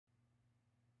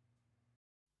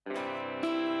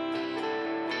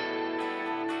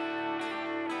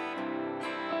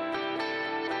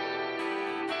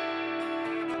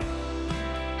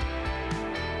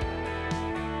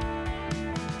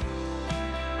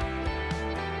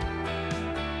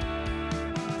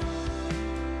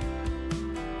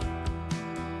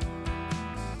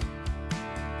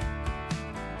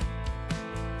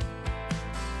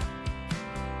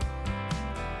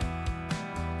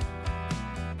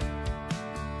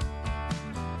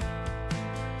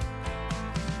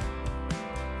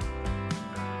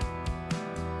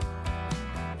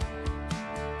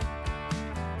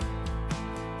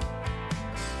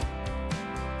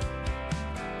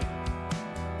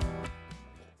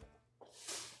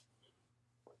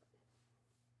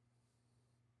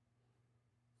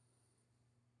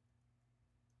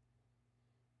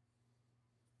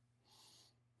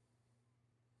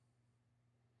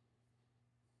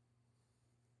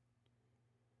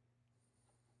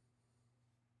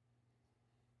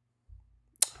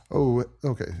Oh,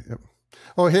 okay. Yep.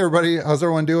 Oh, hey everybody. How's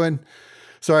everyone doing?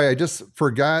 Sorry, I just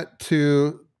forgot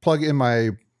to plug in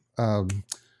um,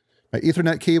 my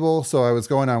Ethernet cable. So I was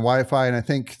going on Wi-Fi, and I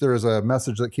think there was a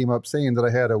message that came up saying that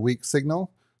I had a weak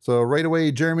signal. So right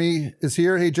away, Jeremy is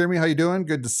here. Hey, Jeremy, how you doing?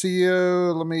 Good to see you.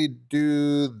 Let me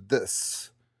do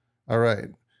this. All right.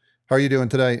 How are you doing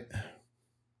today?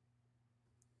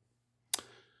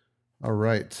 All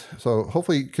right. So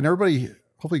hopefully,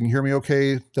 hopefully you can hear me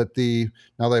okay.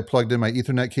 Now that I plugged in my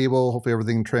Ethernet cable, hopefully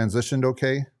everything transitioned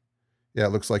okay. Yeah, it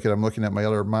looks like it. I'm looking at my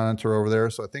other monitor over there,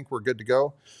 so I think we're good to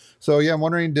go. So yeah, I'm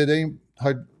wondering,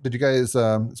 how did you guys?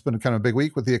 It's been kind of a big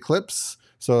week with the eclipse,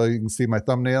 so you can see my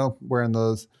thumbnail wearing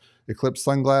those eclipse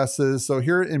sunglasses. So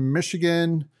here in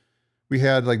Michigan, we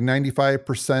had like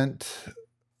 95%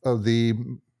 of the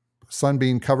sun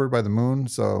being covered by the moon,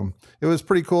 so it was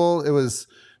pretty cool. It was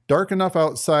dark enough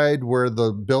outside where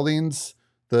the buildings,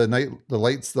 the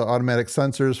lights, the automatic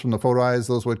sensors from the photo eyes,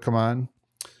 those would come on.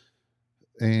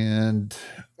 And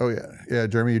oh yeah,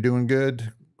 Jeremy, you're doing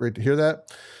good. Great to hear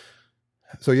that.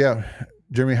 So yeah,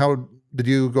 Jeremy, how did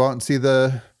you go out and see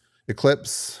the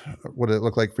eclipse? What did it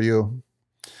look like for you?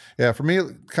 Yeah, for me, it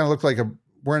kind of looked like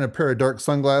wearing a pair of dark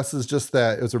sunglasses. Just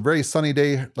that it was a very sunny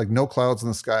day, like no clouds in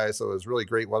the sky, so it was really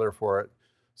great weather for it.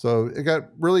 So it got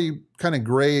really kind of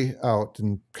gray out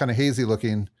and kind of hazy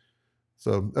looking.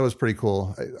 So that was pretty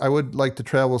cool. I would like to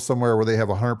travel somewhere where they have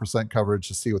 100% coverage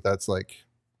to see what that's like.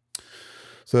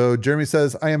 So Jeremy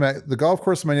says, I am at the golf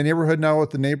course in my neighborhood now with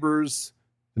the neighbors.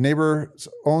 The neighbors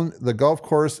own the golf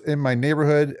course in my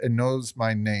neighborhood and knows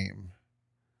my name.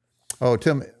 Oh,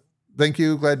 Tim, thank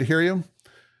you. Glad to hear you.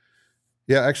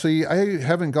 Yeah, actually, I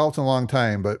haven't golfed in a long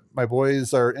time, but my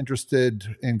boys are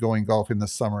interested in going golfing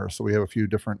this summer. So we have a few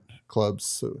different clubs.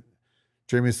 So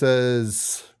Jeremy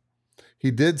says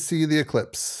he did see the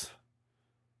eclipse.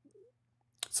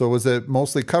 So was it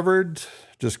mostly covered?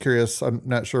 Just curious. I'm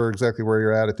not sure exactly where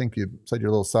you're at. I think you said you're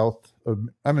a little south of,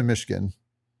 I'm in Michigan.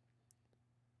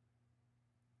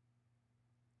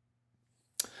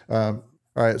 All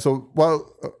right. So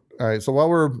while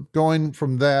we're going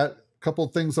from that, a couple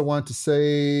of things I want to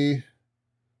say.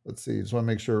 Let's see. Just want to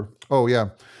make sure. Oh yeah.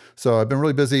 So I've been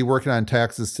really busy working on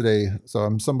taxes today. So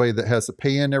I'm somebody that has to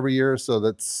pay in every year. So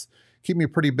that's keep me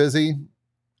pretty busy.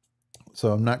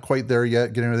 So I'm not quite there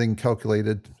yet, getting everything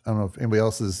calculated. I don't know if anybody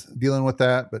else is dealing with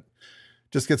that, but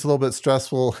just gets a little bit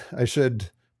stressful. I should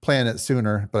plan it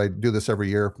sooner, but I do this every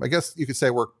year. I guess you could say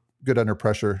I work good under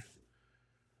pressure.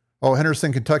 Oh,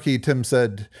 Henderson, Kentucky, Tim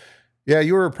said, yeah,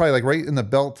 you were probably like right in the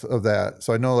belt of that.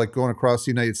 So I know like going across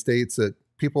the United States that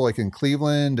people like in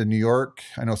Cleveland and New York,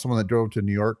 I know someone that drove to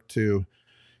New York too.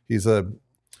 He's like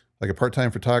a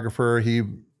part-time photographer. He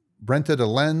rented a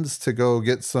lens to go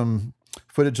get some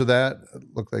footage of that. It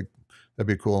looked like that'd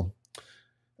be cool.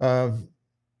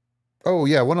 Oh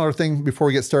yeah, one other thing before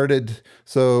we get started.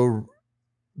 So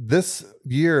this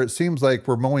year, it seems like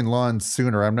we're mowing lawns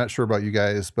sooner. I'm not sure about you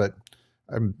guys, but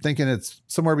I'm thinking it's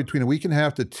somewhere between a week and a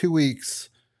half to 2 weeks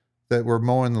that we're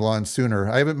mowing the lawn sooner.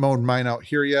 I haven't mown mine out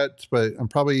here yet, but I'm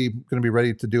probably going to be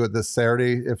ready to do it this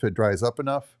Saturday if it dries up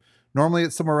enough. Normally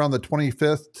it's somewhere around the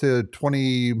 25th to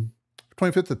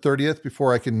 30th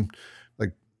before I can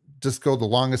like just go the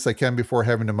longest I can before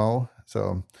having to mow.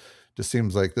 So just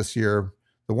seems like this year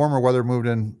the warmer weather moved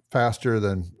in faster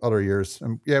than other years.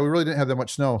 And yeah, we really didn't have that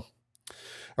much snow.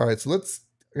 All right, so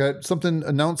I got something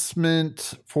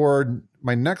announcement for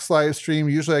my next live stream.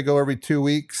 Usually I go every 2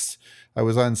 weeks. I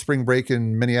was on spring break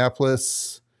in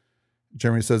Minneapolis.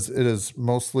 Jeremy says it is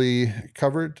mostly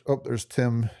covered. Oh, there's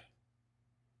Tim.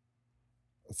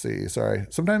 Let's see. Sorry.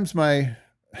 Sometimes I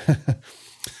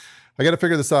got to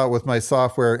figure this out with my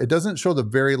software. It doesn't show the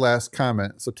very last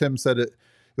comment. So Tim said it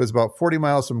was about 40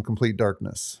 miles from complete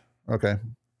darkness. Okay.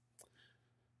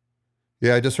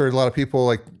 Yeah, I just heard a lot of people,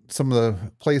 like some of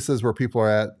the places where people are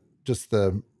at, just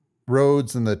the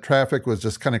roads and the traffic was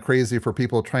just kind of crazy for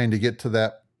people trying to get to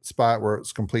that spot where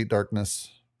it's complete darkness.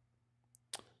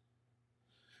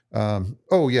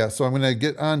 Oh yeah, so I'm going to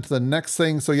get on to the next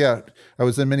thing. So yeah, I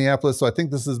was in Minneapolis. So I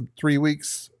think this is 3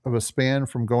 weeks of a span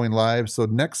from going live. So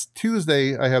next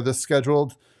Tuesday, I have this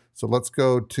scheduled. So let's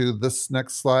go to this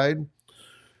next slide.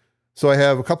 So I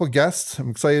have a couple of guests.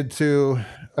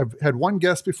 I've had one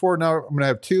guest before. Now I'm going to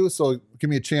have two. So give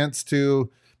me a chance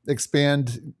to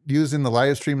expand using the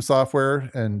live stream software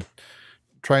and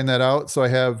trying that out. So I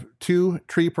have two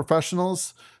tree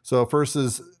professionals. So first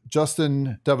is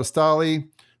Justin Devastali.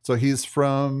 So he's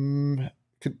from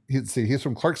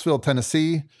Clarksville,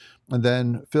 Tennessee. And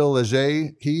then Phil Leger,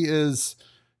 he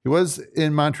was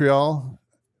in Montreal.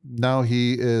 Now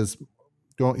he's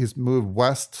moved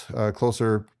west,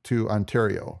 closer to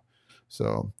Ontario.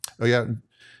 So, oh yeah.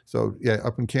 So yeah,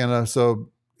 up in Canada. So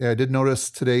yeah, I did notice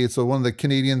today. So one of the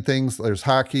Canadian things, there's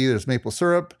hockey, there's maple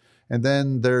syrup, and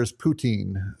then there's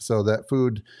poutine. So that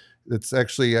food, it's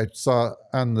actually, I saw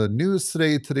on the news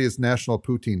today, today is National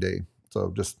Poutine Day.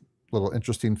 So just a little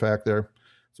interesting fact there.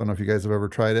 So I don't know if you guys have ever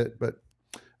tried it, but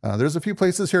there's a few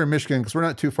places here in Michigan because we're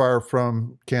not too far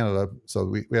from Canada. So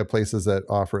we have places that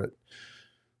offer it.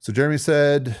 So Jeremy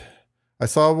said, I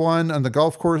saw one on the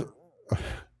golf course.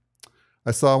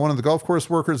 I saw one of the golf course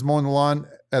workers mowing the lawn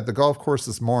at the golf course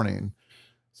this morning.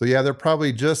 So yeah, they're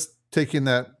probably just getting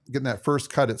that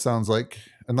first cut, it sounds like.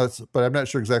 But I'm not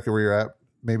sure exactly where you're at.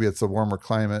 Maybe it's a warmer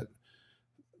climate.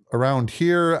 Around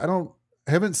here,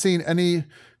 I haven't seen any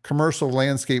commercial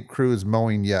landscape crews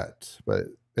mowing yet, but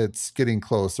it's getting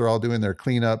close. They're all doing their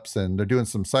cleanups and they're doing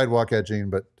some sidewalk edging,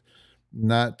 but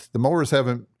the mowers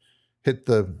haven't hit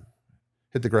the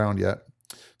ground yet.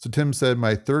 So Tim said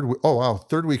third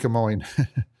week of mowing.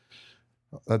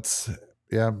 That's,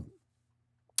 yeah.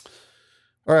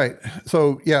 All right.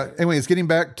 So yeah, anyways, getting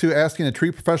back to asking a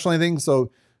tree professional anything.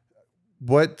 So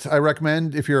what I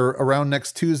recommend, if you're around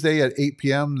next Tuesday at 8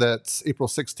 p.m., that's April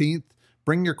 16th,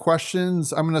 bring your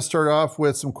questions. I'm going to start off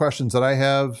with some questions that I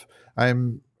have.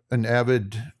 I'm an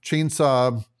avid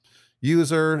chainsaw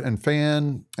user and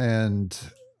fan, and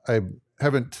I've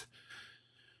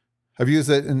used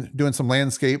it in doing some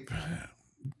landscape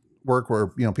work where,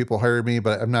 people hire me,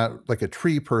 but I'm not like a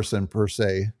tree person per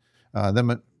se.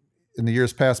 Then in the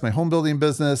years past, my home building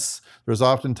business, there's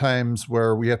often times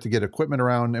where we have to get equipment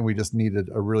around and we just needed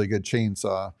a really good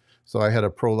chainsaw. So I had a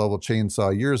pro level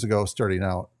chainsaw years ago starting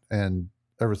out. And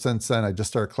ever since then, I just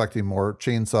started collecting more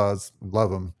chainsaws.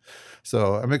 Love them.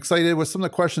 So I'm excited with some of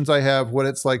the questions I have, what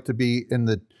it's like to be in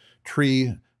the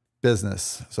tree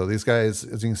business. So these guys,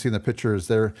 as you can see in the pictures,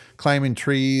 they're climbing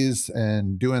trees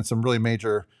and doing some really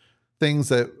major things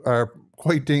that are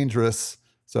quite dangerous.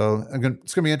 So it's going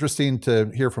to be interesting to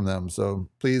hear from them. So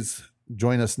please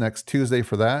join us next Tuesday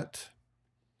for that.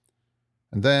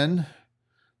 And then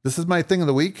this is my thing of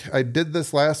the week. I did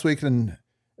this last week, and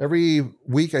every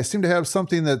week I seem to have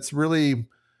something that's really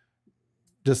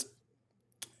just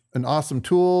an awesome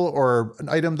tool or an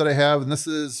item that I have. And this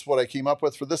is what I came up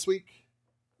with for this week.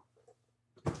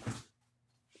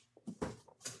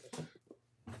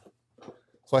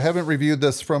 So I haven't reviewed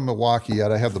this from Milwaukee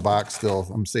yet. I have the box still.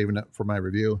 I'm saving it for my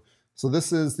review. So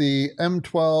this is the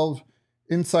M12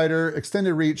 Insider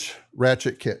Extended Reach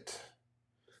Ratchet Kit.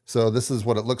 So this is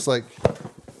what it looks like.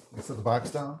 Let's set the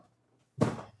box down.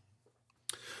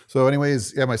 So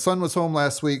anyways, yeah, my son was home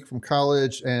last week from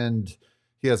college, and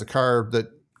he has a car that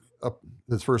up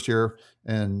his first year,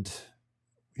 and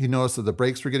he noticed that the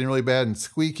brakes were getting really bad and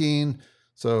squeaking.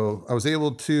 So I was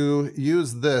able to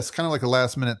use this kind of like a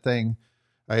last minute thing.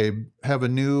 I have a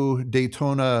new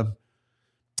Daytona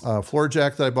floor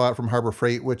jack that I bought from Harbor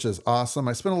Freight, which is awesome.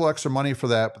 I spent a little extra money for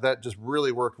that, but that just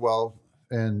really worked well.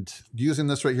 And using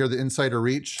this right here, the Insider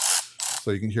Reach,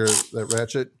 so you can hear that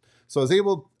ratchet. So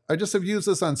I just have used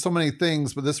this on so many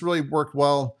things, but this really worked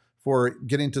well for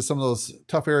getting to some of those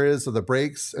tough areas of the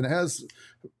brakes. And it has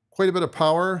quite a bit of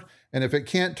power. And if it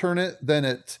can't turn it,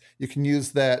 then you can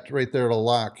use that right there to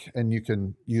lock, and you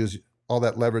can use all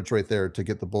that leverage right there to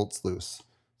get the bolts loose.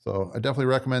 So I definitely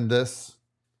recommend this.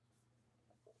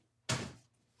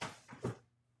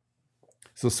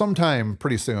 So sometime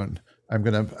pretty soon,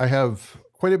 I have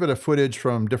quite a bit of footage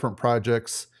from different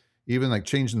projects, even like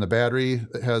changing the battery.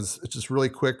 It's just really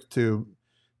quick to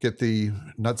get the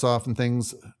nuts off and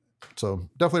things. So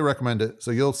definitely recommend it.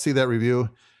 So you'll see that review.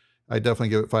 I definitely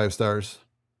give it 5 stars.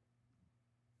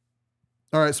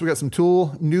 All right, so we got some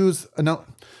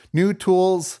new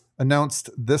tools announced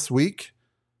this week.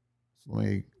 So let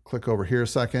me click over here a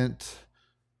second.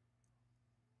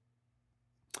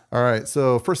 All right,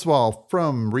 so first of all,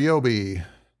 from Ryobi.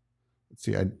 Let's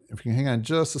see, if you can hang on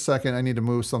just a second, I need to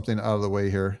move something out of the way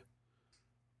here.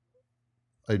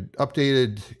 I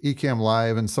updated Ecamm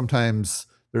Live, and sometimes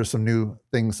there's some new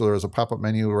things. So there's a pop-up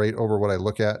menu right over what I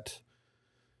look at.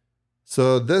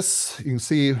 So this, you can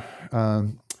see,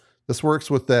 this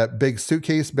works with that big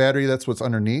suitcase battery. That's what's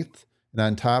underneath. And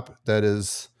on top, that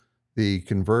is the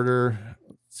converter.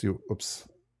 Let's see, whoops.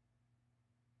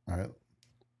 All right.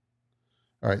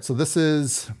 All right, so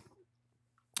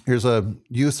here's a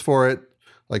use for it,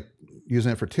 like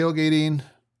using it for tailgating.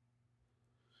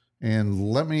 And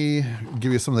let me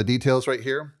give you some of the details right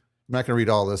here. I'm not going to read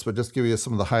all this, but just give you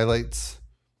some of the highlights.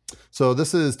 So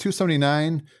this is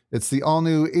 $279. It's the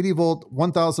all-new 80-volt,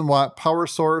 1,000-watt power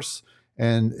source,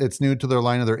 and it's new to their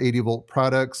line of their 80-volt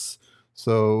products.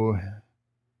 So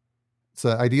It's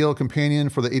an ideal companion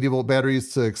for the 80-volt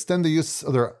batteries to extend the use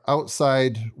of their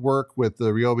outside work with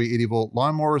the Ryobi 80-volt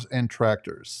lawnmowers and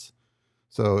tractors.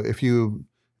 So if you,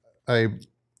 a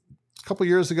couple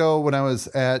years ago when I was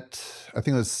at, I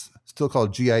think it was still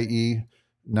called GIE,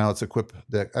 now it's Equip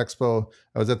the Expo,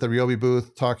 I was at the Ryobi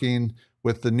booth talking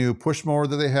with the new push mower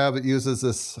that they have. It uses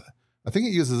this, I think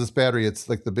it uses this battery. It's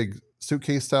like the big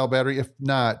suitcase style battery. If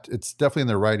not, it's definitely in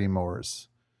their riding mowers.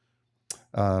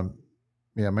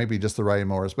 Yeah, maybe just the riding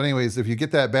mowers. But anyways, if you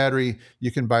get that battery,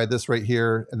 you can buy this right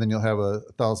here, and then you'll have a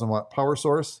 1,000-watt power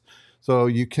source. So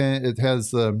you can, it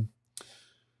has, let's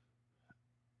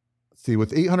see,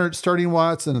 with 800 starting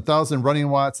watts and 1,000 running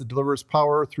watts, it delivers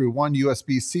power through one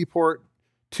USB-C port,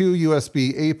 2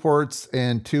 USB-A ports,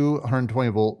 and 2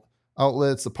 120-volt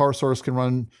outlets. The power source can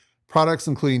run products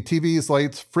including TVs,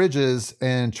 lights, fridges,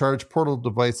 and charge portable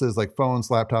devices like phones,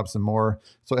 laptops, and more.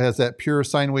 So it has that pure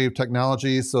sine wave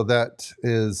technology. So that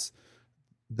is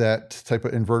that type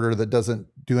of inverter that doesn't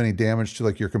do any damage to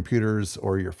like your computers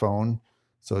or your phone.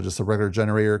 So just a regular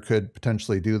generator could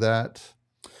potentially do that.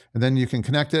 And then you can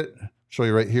connect it, show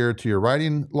you right here, to your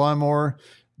riding lawnmower.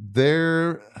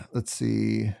 There, let's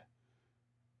see.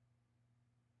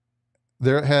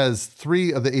 There it has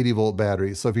 3 of the 80-volt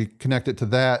batteries. So if you connect it to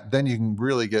that, then you can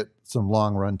really get some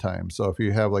long run time. So if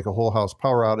you have like a whole house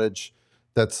power outage,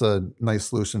 that's a nice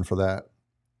solution for that.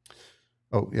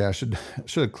 Oh yeah, I should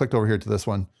have clicked over here to this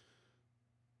one.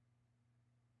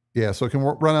 Yeah, so it can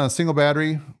run on a single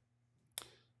battery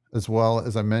as well,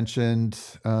 as I mentioned.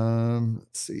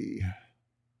 Let's see.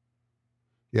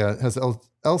 Yeah, it has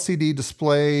LCD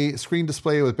display, screen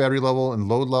display with battery level and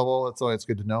load level. That's always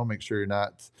good to know. Make sure you're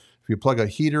not, if you plug a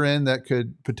heater in, that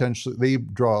could potentially, they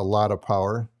draw a lot of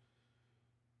power.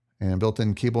 And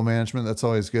built-in cable management, that's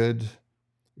always good.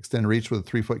 Extend reach with a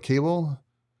 3-foot cable.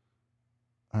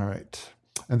 All right.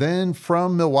 And then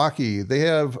from Milwaukee, they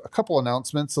have a couple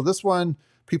announcements. So this one,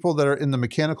 people that are in the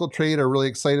mechanical trade are really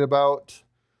excited about.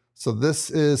 So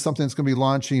this is something that's going to be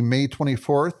launching May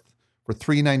 24th for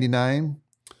 $399.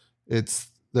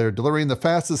 They're delivering the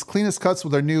fastest, cleanest cuts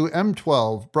with their new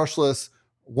M12 brushless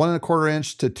 1 1/4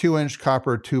 inch to 2 inch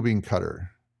copper tubing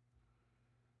cutter.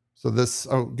 So this,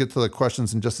 I'll get to the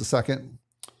questions in just a second.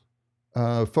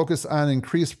 Focus on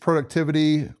increased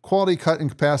productivity, quality cut and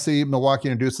capacity. Milwaukee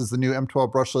introduces the new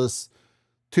M12 brushless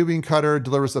tubing cutter,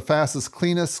 delivers the fastest,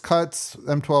 cleanest cuts.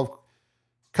 M12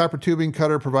 copper tubing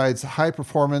cutter provides high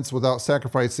performance without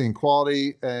sacrificing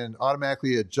quality and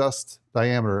automatically adjusts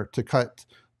diameter to cut.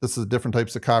 This is different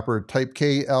types of copper, type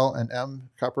K, L, and M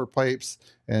copper pipes,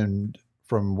 and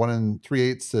from 1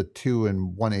 3/8 to 2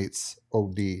 1/8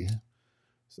 OD.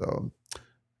 So,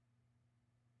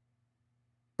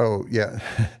 oh yeah.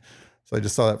 So I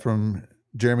just saw that from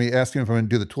Jeremy asking if I'm going to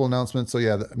do the tool announcement. So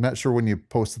yeah, I'm not sure when you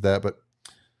posted that, but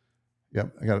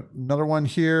yep, I got another one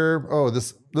here. Oh,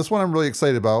 this one I'm really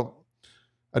excited about.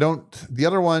 The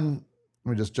other one,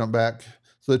 let me just jump back.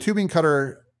 So the tubing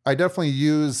cutter, I definitely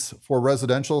use for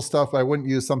residential stuff. I wouldn't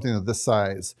use something of this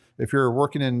size. If you're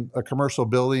working in a commercial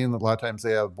building, a lot of times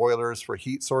they have boilers for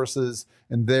heat sources,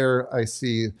 and there I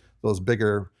see those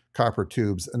bigger copper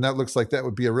tubes, and that looks like that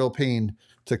would be a real pain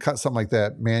to cut something like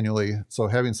that manually. So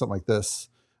having something like this,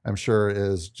 I'm sure,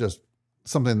 is just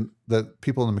something that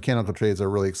people in the mechanical trades are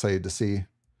really excited to see.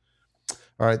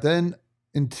 All right, then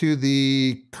into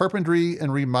the carpentry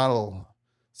and remodel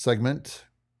segment.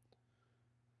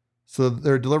 So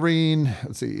they're delivering,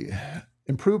 let's see,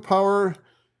 improved power.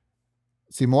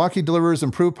 See, Milwaukee delivers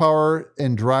improved power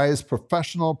and drives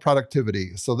professional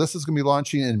productivity. So this is going to be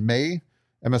launching in May.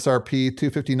 MSRP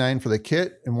 $259 for the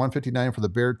kit and $159 for the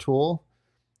bare tool.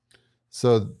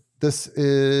 So this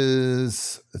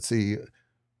is, let's see,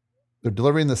 they're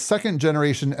delivering the 2nd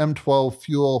generation M12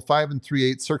 fuel 5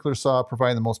 3/8 circular saw,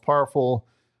 providing the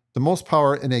most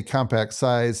power in a compact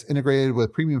size, integrated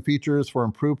with premium features for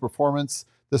improved performance.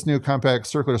 This new compact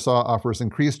circular saw offers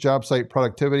increased job site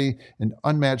productivity and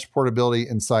unmatched portability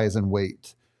in size and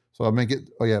weight. So I'll make it,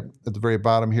 oh yeah, at the very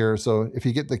bottom here. So if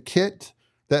you get the kit,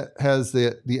 that has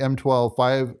the M12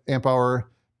 5 amp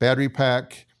hour battery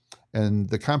pack, and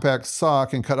the compact saw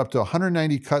can cut up to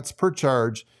 190 cuts per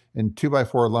charge in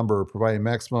 2x4 lumber, providing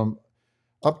maximum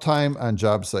uptime on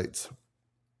job sites.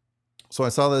 So I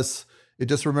saw this,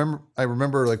 I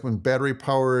remember like when battery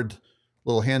powered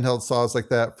little handheld saws like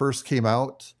that first came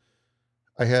out.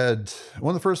 I had,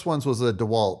 one of the first ones was a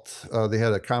DeWalt. They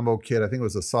had a combo kit. I think it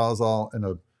was a Sawzall and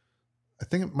I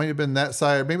think it might have been that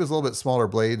size, maybe it was a little bit smaller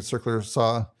blade, circular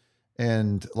saw.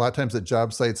 And a lot of times at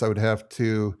job sites, I would have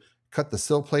to cut the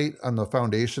sill plate on the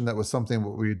foundation. That was something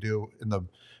what we would do in the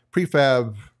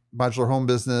prefab modular home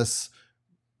business.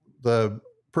 The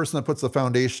person that puts the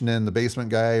foundation in, the basement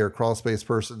guy or crawl space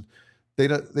person, they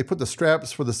put the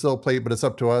straps for the sill plate, but it's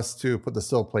up to us to put the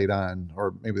sill plate on,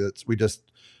 or maybe we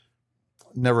just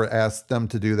never asked them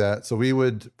to do that. So we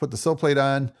would put the sill plate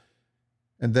on,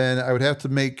 and then I would have to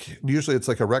make, usually it's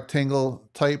like a rectangle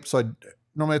type. So I'd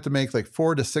normally have to make like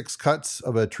 4 to 6 cuts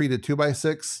of a treated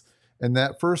 2x6. And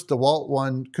that first DeWalt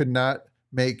one could not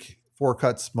make 4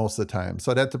 cuts most of the time.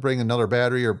 So I'd have to bring another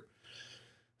battery, or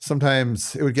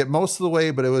sometimes it would get most of the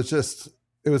way, but it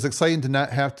was exciting to not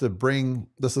have to bring,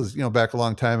 this is, back a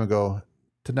long time ago,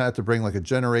 to not have to bring like a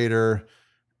generator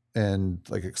and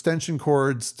like extension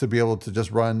cords to be able to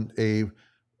just run a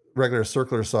regular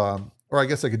circular saw. Or I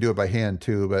guess I could do it by hand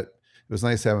too, but it was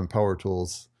nice having power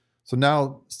tools. So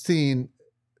now seeing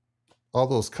all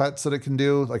those cuts that it can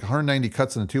do, like 190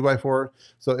 cuts in a 2x4.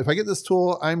 So if I get this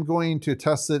tool, I'm going to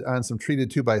test it on some treated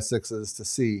 2x6s to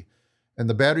see. And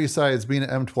the battery size being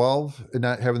an M12 and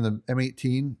not having the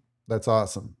M18, that's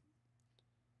awesome.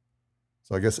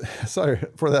 So I guess, sorry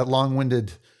for that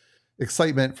long-winded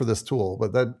excitement for this tool,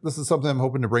 but this is something I'm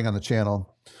hoping to bring on the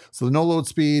channel. So the no load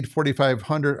speed,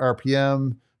 4,500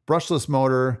 RPM, brushless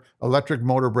motor, electric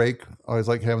motor brake. Always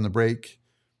like having the brake.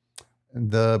 And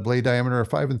the blade diameter of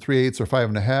 5 3/8 or 5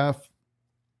 1/2,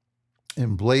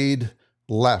 and blade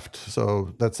left.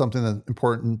 So that's something that's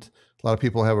important. A lot of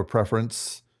people have a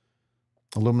preference.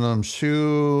 Aluminum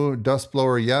shoe, dust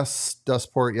blower, yes.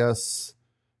 Dust port, yes.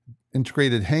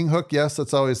 Integrated hang hook, yes.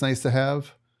 That's always nice to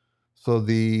have. So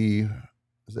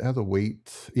does it have the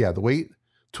weight? Yeah, the weight.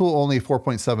 Tool only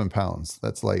 4.7 pounds.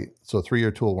 That's light. So a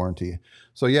 3-year tool warranty.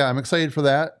 So yeah, I'm excited for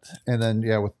that. And then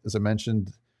yeah, as I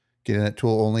mentioned, getting that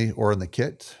tool only or in the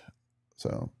kit.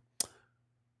 So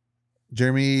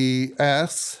Jeremy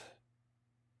asks,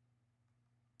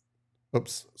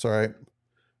 oops, sorry.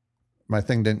 My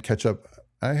thing didn't catch up.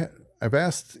 I've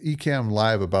asked Ecamm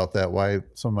Live about that, why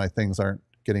some of my things aren't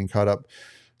getting caught up.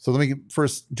 So let me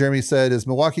first, Jeremy said, is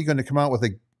Milwaukee going to come out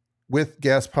with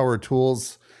gas powered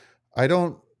tools? I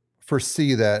don't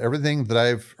foresee that. Everything that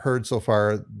I've heard so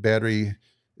far, battery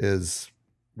is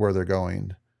where they're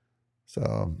going.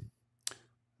 So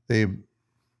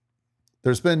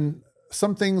there's been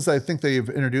some things, I think they've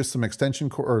introduced some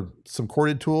extension or some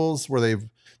corded tools where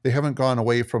they haven't gone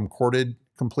away from corded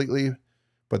completely,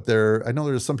 but I know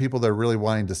there's some people that are really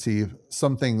wanting to see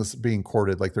some things being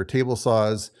corded, like their table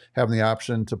saws having the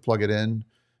option to plug it in,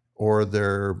 or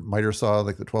their miter saw,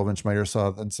 like the 12-inch miter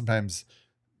saw. And sometimes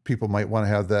people might want to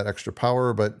have that extra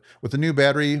power, but with the new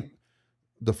battery,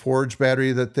 the Forge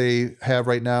battery that they have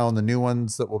right now and the new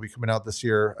ones that will be coming out this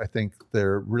year, I think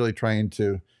they're really trying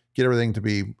to get everything to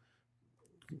be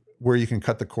where you can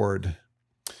cut the cord.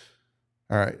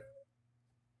 All right.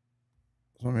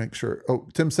 So let me make sure. Oh,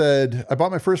 Tim said, I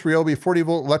bought my first Ryobi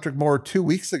 40-volt electric mower 2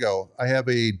 weeks ago. I have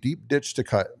a deep ditch to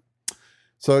cut.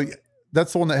 So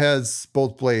that's the one that has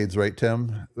both blades, right,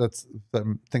 Tim? That's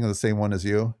the thing of the same one as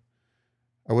you.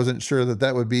 I wasn't sure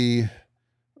that would be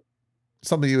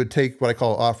something you would take what I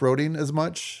call off-roading as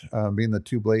much, being the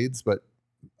 2 blades, but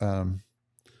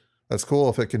that's cool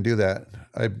if it can do that.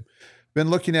 I've been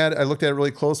looking at it. I looked at it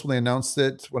really close when they announced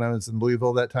it when I was in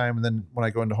Louisville that time, and then when I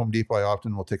go into Home Depot, I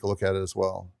often will take a look at it as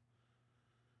well.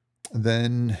 And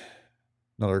then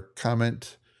another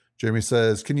comment, Jeremy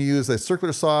says, can you use a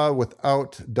circular saw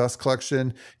without dust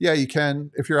collection? Yeah, you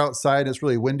can. If you're outside, it's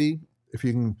really windy. If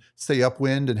you can stay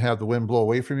upwind and have the wind blow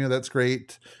away from you, that's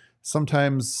great.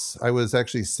 Sometimes I was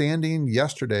actually sanding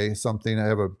yesterday something.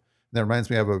 That reminds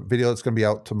me, I have a video that's going to be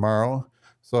out tomorrow.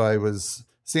 So I was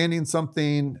sanding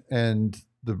something and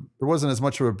there wasn't as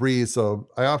much of a breeze. So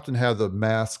I often have the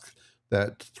mask,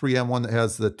 that 3M one that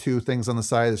has the 2 things on the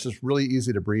side. It's just really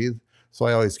easy to breathe. So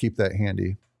I always keep that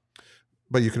handy.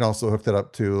 But you can also hook that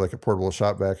up to like a portable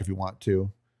shop vac if you want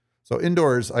to. So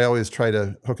indoors, I always try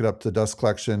to hook it up to dust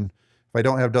collection. If I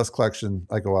don't have dust collection,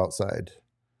 I go outside.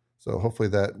 So hopefully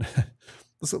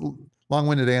that's a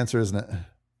long-winded answer, isn't it?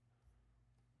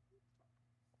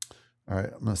 All right,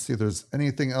 I'm going to see if there's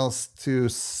anything else to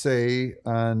say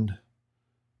on.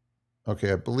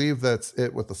 Okay, I believe that's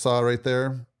it with the saw right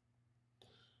there.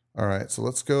 All right, so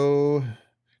let's go.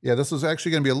 Yeah, this was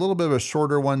actually going to be a little bit of a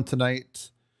shorter one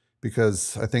tonight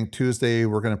because I think Tuesday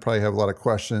we're going to probably have a lot of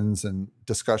questions and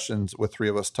discussions with 3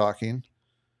 of us talking.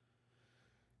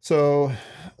 So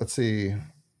let's see.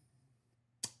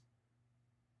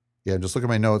 Yeah, just look at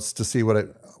my notes to see what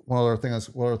other things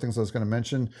I was going to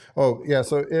mention. Oh, yeah,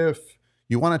 so if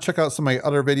you want to check out some of my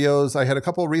other videos, I had a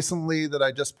couple recently that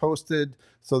I just posted.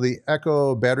 So the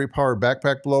Echo battery powered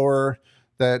backpack blower,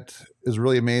 that is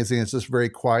really amazing. It's just very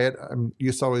quiet. I'm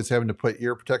used to always having to put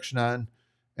ear protection on,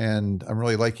 and I'm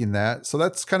really liking that. So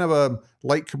that's kind of a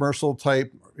light commercial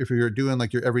type. If you're doing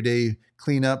like your everyday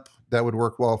cleanup, that would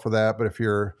work well for that. But if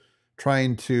you're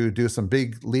trying to do some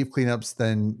big leaf cleanups,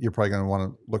 then you're probably going to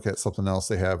want to look at something else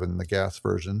they have in the gas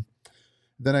version.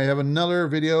 Then I have another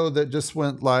video that just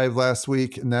went live last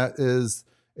week, and that is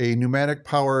a pneumatic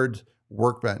powered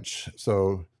workbench.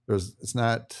 So it's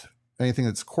not anything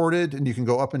that's corded, and you can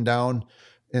go up and down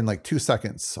in like 2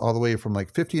 seconds, all the way from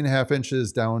like 50.5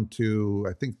 inches down to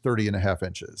I think 30.5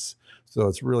 inches. So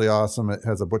it's really awesome. It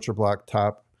has a butcher block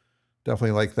top.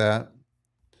 Definitely like that.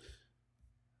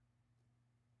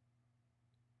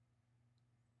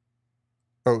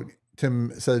 Oh,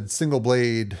 Tim said single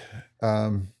blade.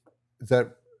 Is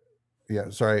that, yeah,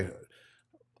 sorry.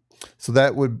 So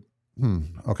that would,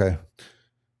 okay.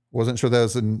 Wasn't sure that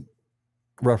was in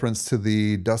reference to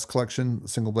the dust collection,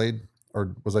 single blade,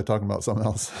 or was I talking about something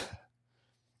else?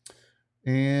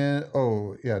 And,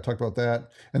 oh, yeah, I talked about that.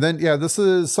 And then, yeah, this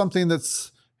is something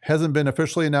that's hasn't been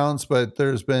officially announced, but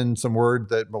there's been some word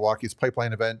that Milwaukee's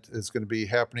pipeline event is going to be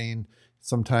happening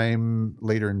sometime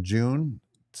later in June.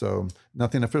 So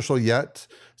nothing official yet.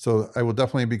 So I will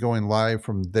definitely be going live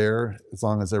from there as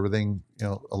long as everything,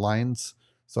 aligns.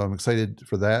 So I'm excited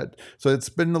for that. So it's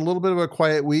been a little bit of a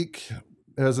quiet week.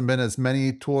 There hasn't been as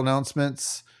many tool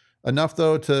announcements. Enough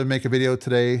though to make a video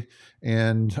today.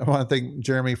 And I want to thank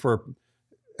Jeremy for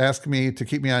asking me to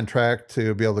keep me on track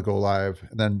to be able to go live.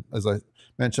 And then, as I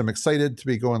mentioned, I'm excited to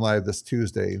be going live this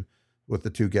Tuesday with the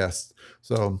 2 guests.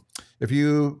 So if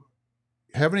you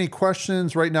have any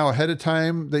questions right now ahead of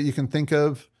time that you can think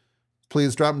of,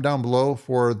 please drop them down below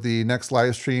for the next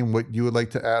live stream, what you would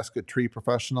like to ask a tree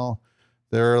professional.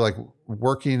 They're like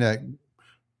working at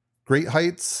great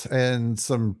heights and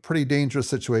some pretty dangerous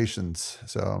situations.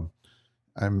 So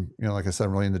I'm, like I said,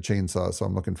 I'm really into chainsaws, so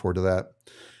I'm looking forward to that.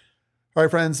 All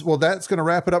right, friends. Well, that's going to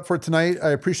wrap it up for tonight. I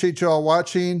appreciate you all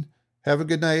watching. Have a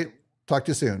good night. Talk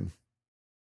to you soon.